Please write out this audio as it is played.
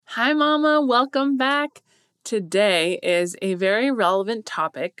Hi, Mama. Welcome back. Today is a very relevant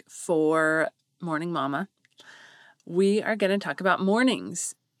topic for Morning Mama. We are going to talk about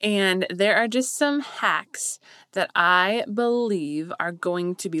mornings, and there are just some hacks that I believe are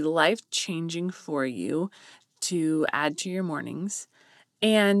going to be life-changing for you to add to your mornings.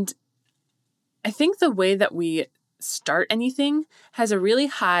 And I think the way that we start anything has a really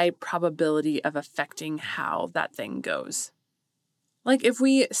high probability of affecting how that thing goes. Like if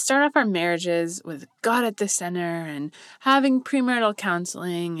we start off our marriages with God at the center and having premarital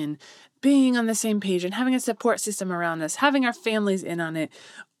counseling and being on the same page and having a support system around us, having our families in on it,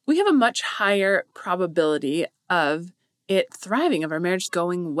 we have a much higher probability of it thriving, of our marriage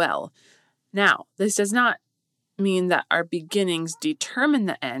going well. Now, this does not mean that our beginnings determine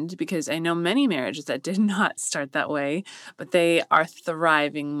the end, because I know many marriages that did not start that way, but they are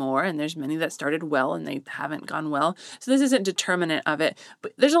thriving more, and there's many that started well and they haven't gone well. So this isn't determinant of it,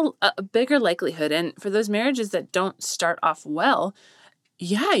 but there's a bigger likelihood. And for those marriages that don't start off well,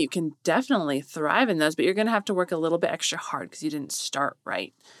 yeah, you can definitely thrive in those, but you're going to have to work a little bit extra hard because you didn't start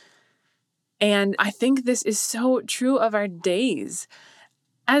right. And I think this is so true of our days.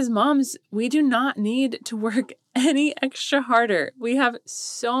 As moms, we do not need to work any extra harder. We have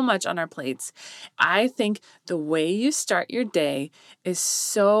so much on our plates. I think the way you start your day is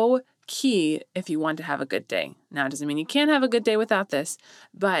so key if you want to have a good day. Now, it doesn't mean you can't have a good day without this,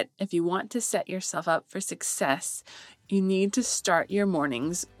 but if you want to set yourself up for success, you need to start your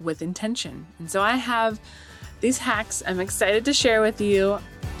mornings with intention. And so I have these hacks I'm excited to share with you.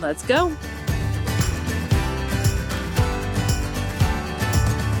 Let's go.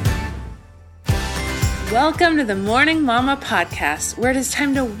 Welcome to the Morning Mama podcast, where it is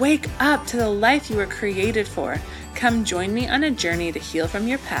time to wake up to the life you were created for. Come join me on a journey to heal from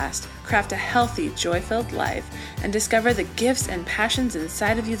your past, craft a healthy, joy-filled life, and discover the gifts and passions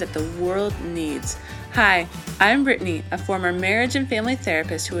inside of you that the world needs. Hi, I'm Brittany, a former marriage and family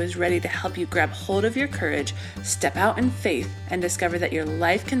therapist who is ready to help you grab hold of your courage, step out in faith, and discover that your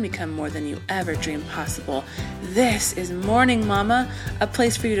life can become more than you ever dreamed possible. This is Morning Mama, a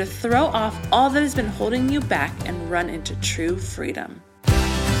place for you to throw off all that has been holding you back and run into true freedom.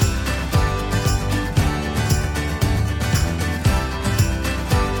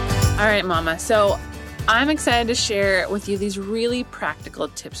 All right, Mama. So I'm excited to share with you these really practical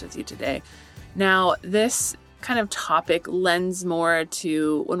tips with you today. Now, this kind of topic lends more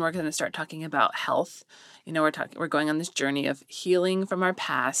to when we're going to start talking about health. You know, we're going on this journey of healing from our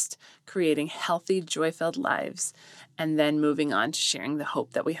past, creating healthy, joy-filled lives, and then moving on to sharing the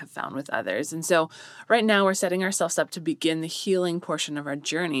hope that we have found with others. And so right now we're setting ourselves up to begin the healing portion of our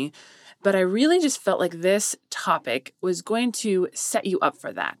journey. But I really just felt like this topic was going to set you up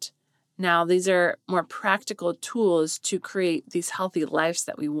for that. Now, these are more practical tools to create these healthy lives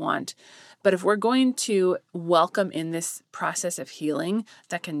that we want. But if we're going to welcome in this process of healing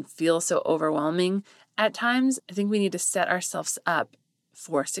that can feel so overwhelming at times, I think we need to set ourselves up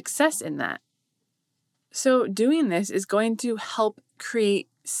for success in that. So doing this is going to help create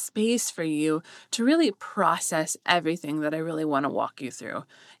space for you to really process everything that I really want to walk you through.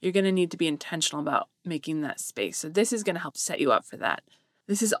 You're going to need to be intentional about making that space. So this is going to help set you up for that.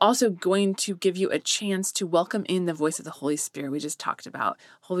 This is also going to give you a chance to welcome in the voice of the Holy Spirit we just talked about.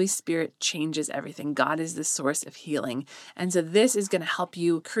 Holy Spirit changes everything. God is the source of healing. And so this is going to help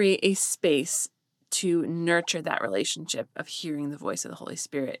you create a space to nurture that relationship of hearing the voice of the Holy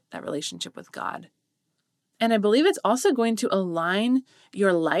Spirit, that relationship with God. And I believe it's also going to align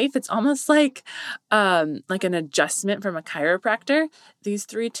your life. It's almost like an adjustment from a chiropractor. These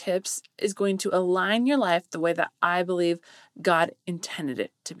 3 tips is going to align your life the way that I believe God intended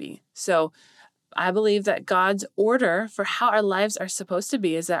it to be. So I believe that God's order for how our lives are supposed to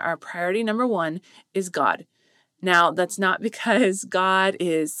be is that our priority number 1 is God. Now, that's not because God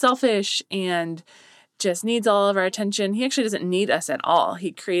is selfish and just needs all of our attention. He actually doesn't need us at all.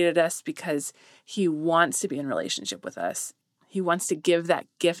 He created us because He wants to be in relationship with us. He wants to give that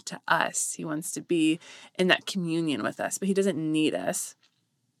gift to us. He wants to be in that communion with us, but He doesn't need us.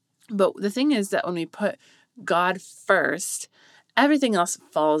 But the thing is that when we put God first, everything else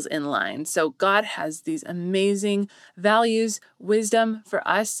falls in line. So God has these amazing values, wisdom for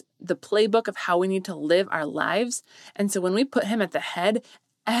us, the playbook of how we need to live our lives. And so when we put Him at the head,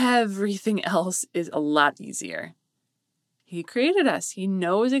 everything else is a lot easier. He created us. He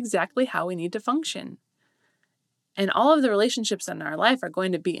knows exactly how we need to function. And all of the relationships in our life are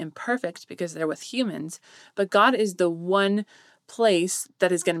going to be imperfect because they're with humans, but God is the one place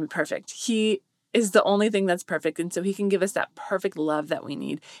that is going to be perfect. He is the only thing that's perfect. And so He can give us that perfect love that we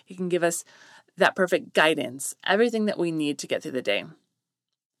need. He can give us that perfect guidance, everything that we need to get through the day.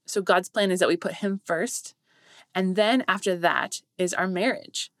 So God's plan is that we put him first. And then after that is our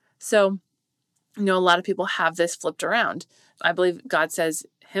marriage. So, a lot of people have this flipped around. I believe God says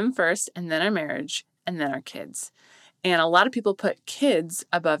him first, and then our marriage, and then our kids. And a lot of people put kids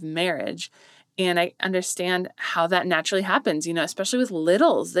above marriage. And I understand how that naturally happens, especially with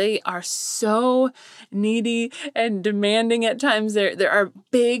littles. They are so needy and demanding at times. There are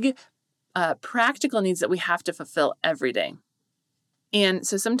big practical needs that we have to fulfill every day. And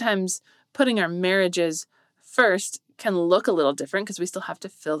so sometimes putting our marriages first can look a little different because we still have to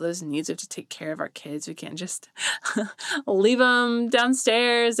fill those needs. We have to take care of our kids. We can't just leave them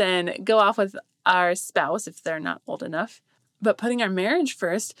downstairs and go off with our spouse if they're not old enough. But putting our marriage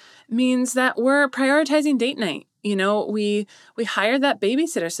first means that we're prioritizing date night. We hire that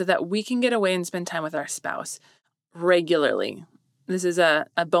babysitter so that we can get away and spend time with our spouse regularly. This is a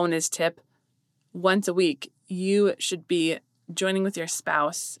bonus tip. Once a week, you should be joining with your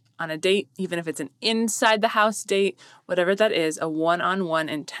spouse on a date, even if it's an inside the house date, whatever that is, a one-on-one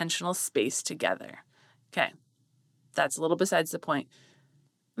intentional space together. Okay, that's a little besides the point.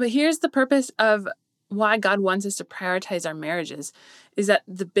 But here's the purpose of why God wants us to prioritize our marriages, is that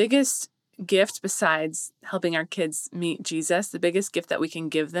the biggest gift besides helping our kids meet Jesus, the biggest gift that we can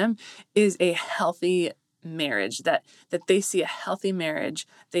give them is a healthy marriage, that they see a healthy marriage.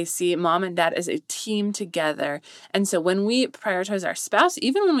 They see mom and dad as a team together. And so when we prioritize our spouse,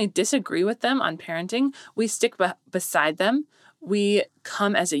 even when we disagree with them on parenting, we stick beside them. We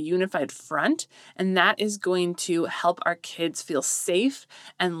come as a unified front, and that is going to help our kids feel safe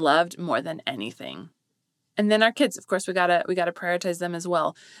and loved more than anything. And then our kids, of course, we gotta prioritize them as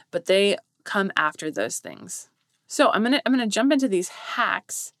well, but they come after those things. So I'm gonna jump into these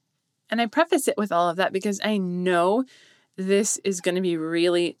hacks, and I preface it with all of that because I know this is going to be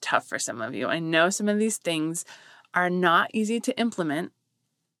really tough for some of you. I know some of these things are not easy to implement,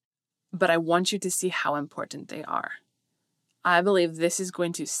 but I want you to see how important they are. I believe this is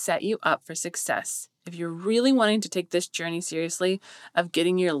going to set you up for success. If you're really wanting to take this journey seriously of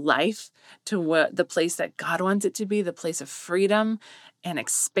getting your life to the place that God wants it to be, the place of freedom and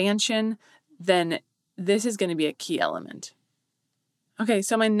expansion, then this is going to be a key element. Okay,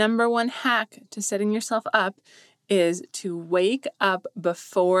 so my number one hack to setting yourself up is to wake up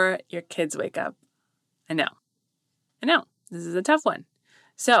before your kids wake up. I know. This is a tough one.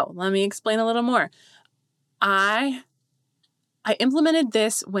 So let me explain a little more. I implemented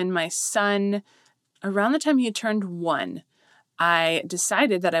this when my son, around the time he turned 1, I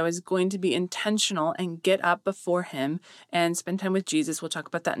decided that I was going to be intentional and get up before him and spend time with Jesus. We'll talk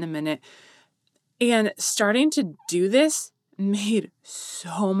about that in a minute. And starting to do this made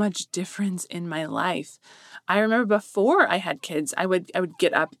so much difference in my life. I remember before I had kids, I would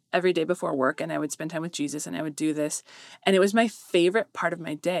get up every day before work and I would spend time with Jesus and I would do this. And it was my favorite part of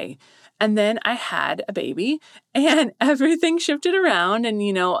my day. And then I had a baby and everything shifted around. And,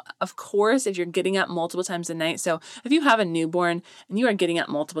 of course, if you're getting up multiple times a night, so if you have a newborn and you are getting up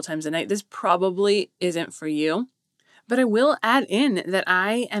multiple times a night, this probably isn't for you. But I will add in that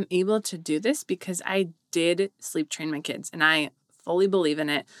I am able to do this because I did sleep train my kids and I fully believe in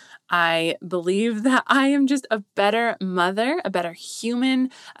it. I believe that I am just a better mother, a better human,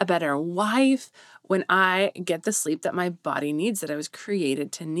 a better wife when I get the sleep that my body needs, that I was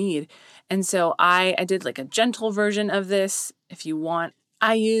created to need. And so I did like a gentle version of this. If you want,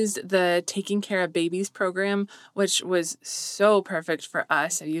 I used the Taking Care of Babies program, which was so perfect for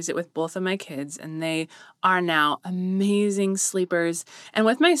us. I used it with both of my kids, and they are now amazing sleepers. And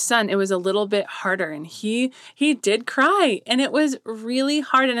with my son, it was a little bit harder, and he did cry, and it was really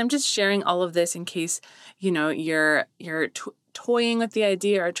hard. And I'm just sharing all of this in case, you're toying with the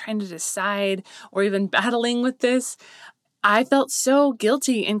idea or trying to decide or even battling with this. I felt so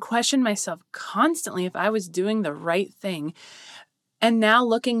guilty and questioned myself constantly if I was doing the right thing. And now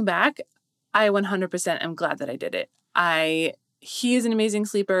looking back, I 100% am glad that I did it. He is an amazing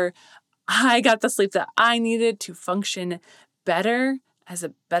sleeper. I got the sleep that I needed to function better as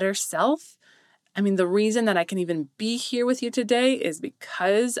a better self. I mean, the reason that I can even be here with you today is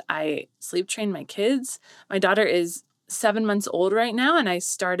because I sleep trained my kids. My daughter is 7 months old right now, and I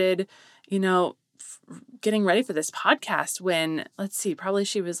started, getting ready for this podcast when, probably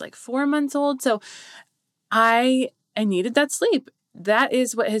she was like 4 months old. So I needed that sleep. That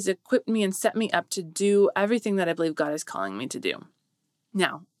is what has equipped me and set me up to do everything that I believe God is calling me to do.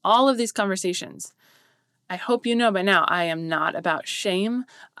 Now, all of these conversations, I hope you know by now, I am not about shame.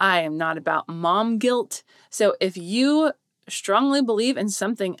 I am not about mom guilt. So if you strongly believe in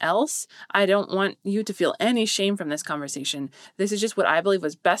something else, I don't want you to feel any shame from this conversation. This is just what I believe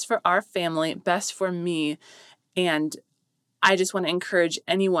was best for our family, best for me. And I just want to encourage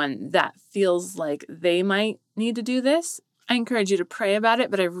anyone that feels like they might need to do this. I encourage you to pray about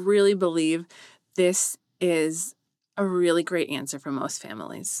it, but I really believe this is a really great answer for most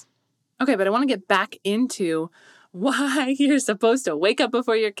families. Okay, but I want to get back into why you're supposed to wake up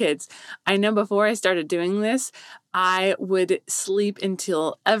before your kids. I know before I started doing this, I would sleep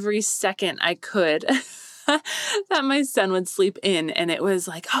until every second I could that my son would sleep in. And it was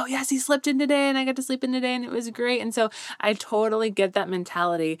like, oh yes, he slept in today and I got to sleep in today and it was great. And so I totally get that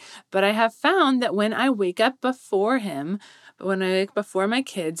mentality. But I have found that when I wake up before him, when I wake up before my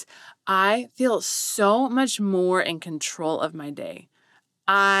kids, I feel so much more in control of my day.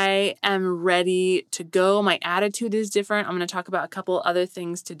 I am ready to go. My attitude is different. I'm going to talk about a couple other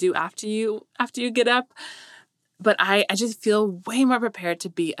things to do after you get up. But I just feel way more prepared to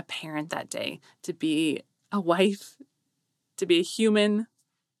be a parent that day, to be a wife, to be a human.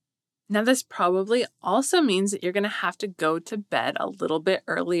 Now, this probably also means that you're going to have to go to bed a little bit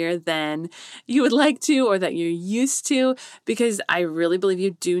earlier than you would like to or that you're used to, because I really believe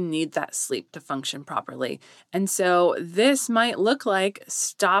you do need that sleep to function properly. And so this might look like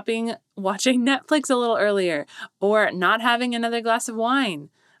stopping watching Netflix a little earlier, or not having another glass of wine,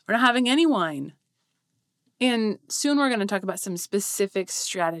 or not having any wine. And soon we're going to talk about some specific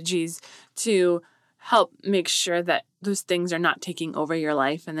strategies to help make sure that those things are not taking over your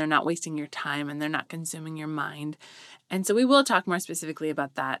life and they're not wasting your time and they're not consuming your mind. And so we will talk more specifically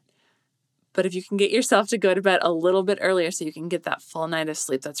about that. But if you can get yourself to go to bed a little bit earlier so you can get that full night of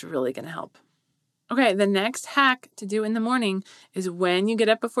sleep, that's really going to help. Okay, the next hack to do in the morning is when you get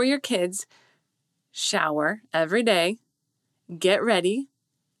up before your kids, shower every day, get ready,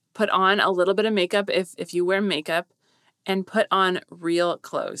 put on a little bit of makeup if you wear makeup, and put on real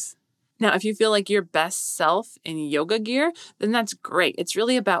clothes. Now, if you feel like your best self in yoga gear, then that's great. It's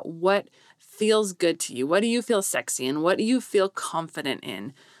really about what feels good to you. What do you feel sexy in? What do you feel confident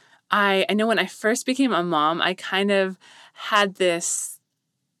in? I know when I first became a mom, I kind of had this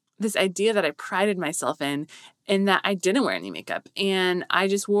idea that I prided myself in that I didn't wear any makeup and I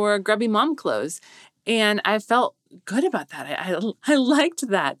just wore grubby mom clothes. And I felt good about that. I liked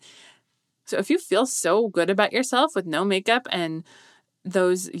that. So if you feel so good about yourself with no makeup and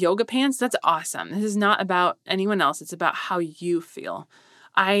those yoga pants, that's awesome. This is not about anyone else. It's about how you feel.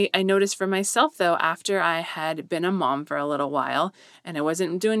 I noticed for myself, though, after I had been a mom for a little while and I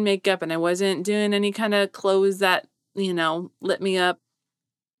wasn't doing makeup and I wasn't doing any kind of clothes that, lit me up,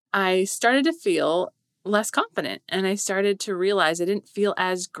 I started to feel less confident and I started to realize I didn't feel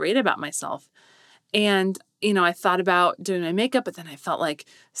as great about myself. And I thought about doing my makeup, but then I felt like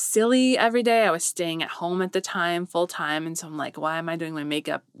silly every day. I was staying at home at the time, full time. And so I'm like, why am I doing my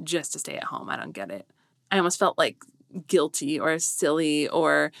makeup just to stay at home? I don't get it. I almost felt like guilty or silly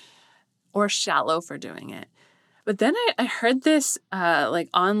or shallow for doing it. But then I heard this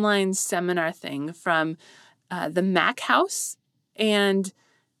online seminar thing from the Mac House, and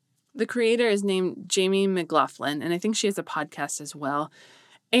the creator is named Jamie McLaughlin. And I think she has a podcast as well.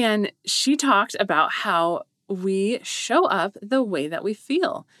 And she talked about how we show up the way that we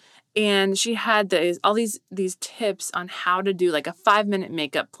feel. And she had all these tips on how to do like a 5-minute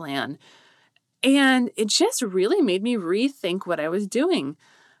makeup plan. And it just really made me rethink what I was doing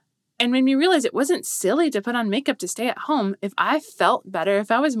and made me realize it wasn't silly to put on makeup to stay at home. If I felt better, if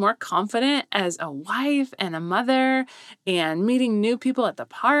I was more confident as a wife and a mother and meeting new people at the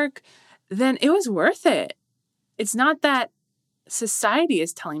park, then it was worth it. It's not that society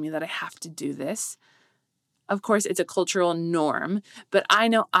is telling me that I have to do this. Of course, it's a cultural norm, but I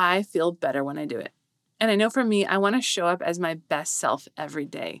know I feel better when I do it. And I know for me, I want to show up as my best self every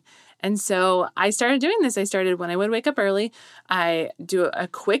day. And so I started doing this. I started when I would wake up early. I do a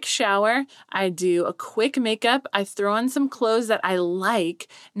quick shower. I do a quick makeup. I throw on some clothes that I like.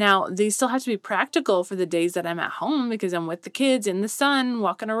 Now, these still have to be practical for the days that I'm at home because I'm with the kids in the sun,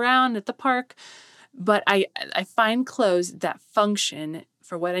 walking around at the park. But I find clothes that function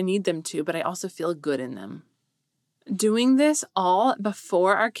for what I need them to, but I also feel good in them. Doing this all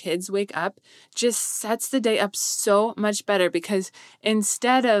before our kids wake up just sets the day up so much better, because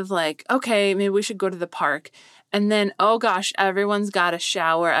instead of like, okay, maybe we should go to the park, and then, oh gosh, everyone's got to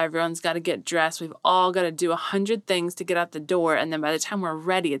shower, everyone's got to get dressed, we've all got to do 100 things to get out the door, and then by the time we're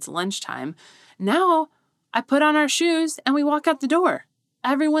ready, it's lunchtime. Now I put on our shoes and we walk out the door.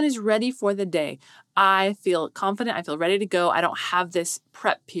 Everyone is ready for the day. I feel confident. I feel ready to go. I don't have this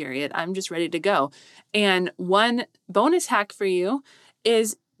prep period. I'm just ready to go. And one bonus hack for you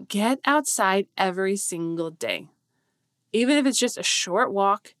is get outside every single day. Even if it's just a short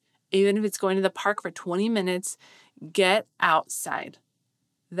walk, even if it's going to the park for 20 minutes, get outside.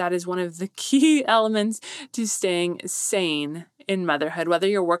 That is one of the key elements to staying sane in motherhood. Whether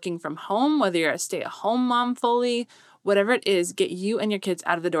you're working from home, whether you're a stay-at-home mom fully, whatever it is, get you and your kids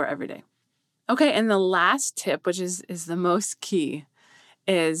out of the door every day. Okay, and the last tip, which is the most key,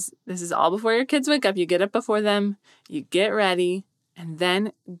 is this is all before your kids wake up. You get up before them, you get ready, and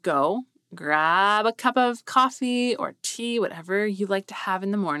then go grab a cup of coffee or tea, whatever you like to have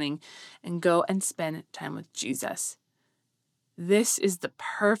in the morning, and go and spend time with Jesus. This is the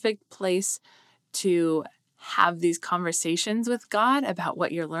perfect place to have these conversations with God about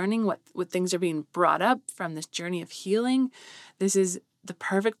what you're learning, what things are being brought up from this journey of healing. This is the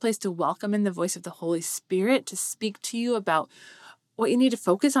perfect place to welcome in the voice of the Holy Spirit to speak to you about what you need to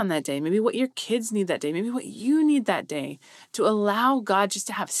focus on that day, maybe what your kids need that day, maybe what you need that day, to allow God just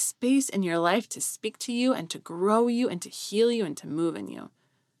to have space in your life to speak to you and to grow you and to heal you and to move in you.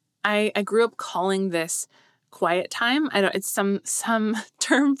 I grew up calling this quiet time. It's some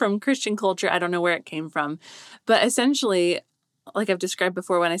term from Christian culture. I don't know where it came from, but essentially, like I've described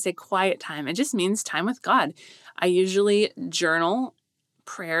before, when I say quiet time, it just means time with God. I usually journal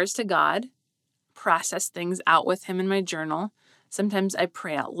prayers to God, process things out with Him in my journal. Sometimes I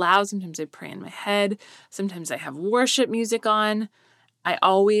pray out loud. Sometimes I pray in my head. Sometimes I have worship music on. I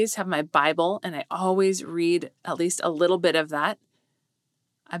always have my Bible, and I always read at least a little bit of that.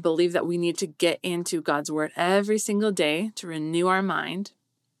 I believe that we need to get into God's word every single day to renew our mind.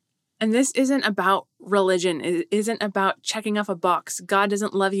 And this isn't about religion. It isn't about checking off a box. God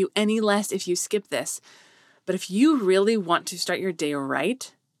doesn't love you any less if you skip this. But if you really want to start your day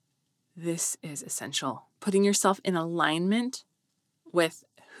right, this is essential. Putting yourself in alignment with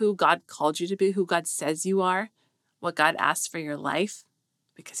who God called you to be, who God says you are, what God asks for your life,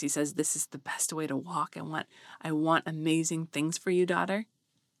 because He says this is the best way to walk and I want amazing things for you, daughter.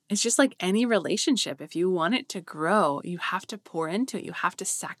 It's just like any relationship. If you want it to grow, you have to pour into it. You have to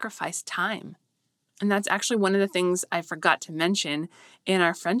sacrifice time. And that's actually one of the things I forgot to mention in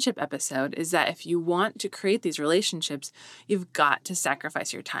our friendship episode, is that if you want to create these relationships, you've got to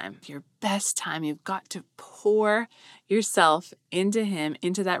sacrifice your time, your best time. You've got to pour yourself into Him,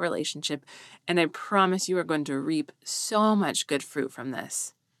 into that relationship. And I promise you are going to reap so much good fruit from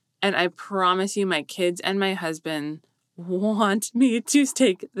this. And I promise you, my kids and my husband want me to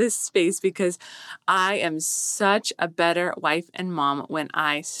take this space, because I am such a better wife and mom when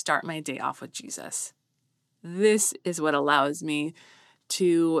I start my day off with Jesus. This is what allows me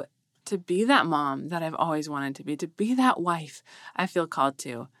to be that mom that I've always wanted to be that wife I feel called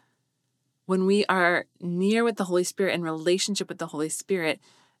to. When we are near with the Holy Spirit, in relationship with the Holy Spirit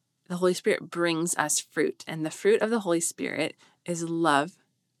brings us fruit. And the fruit of the Holy Spirit is love,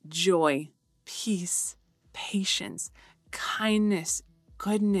 joy, peace, patience, kindness,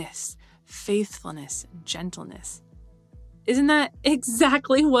 goodness, faithfulness, gentleness. Isn't that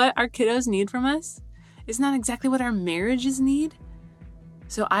exactly what our kiddos need from us? Isn't that exactly what our marriages need?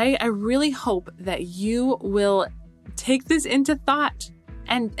 So I really hope that you will take this into thought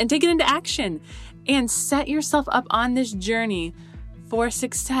and take it into action and set yourself up on this journey for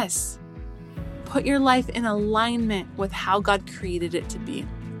success. Put your life in alignment with how God created it to be.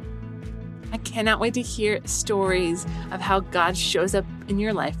 I cannot wait to hear stories of how God shows up in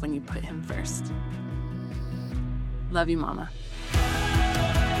your life when you put Him first. Love you, Mama.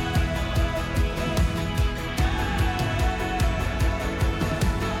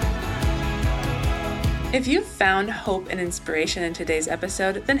 If you found hope and inspiration in today's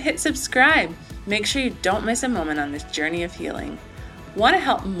episode, then hit subscribe. Make sure you don't miss a moment on this journey of healing. Want to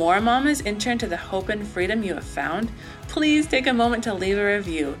help more mamas enter into the hope and freedom you have found? Please take a moment to leave a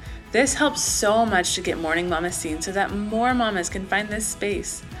review. This helps so much to get Morning Mama seen so that more mamas can find this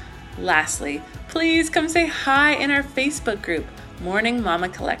space. Lastly, please come say hi in our Facebook group, Morning Mama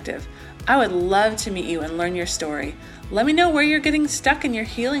Collective. I would love to meet you and learn your story. Let me know where you're getting stuck in your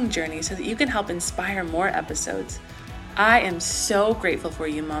healing journey so that you can help inspire more episodes. I am so grateful for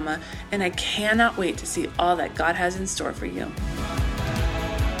you, Mama, and I cannot wait to see all that God has in store for you.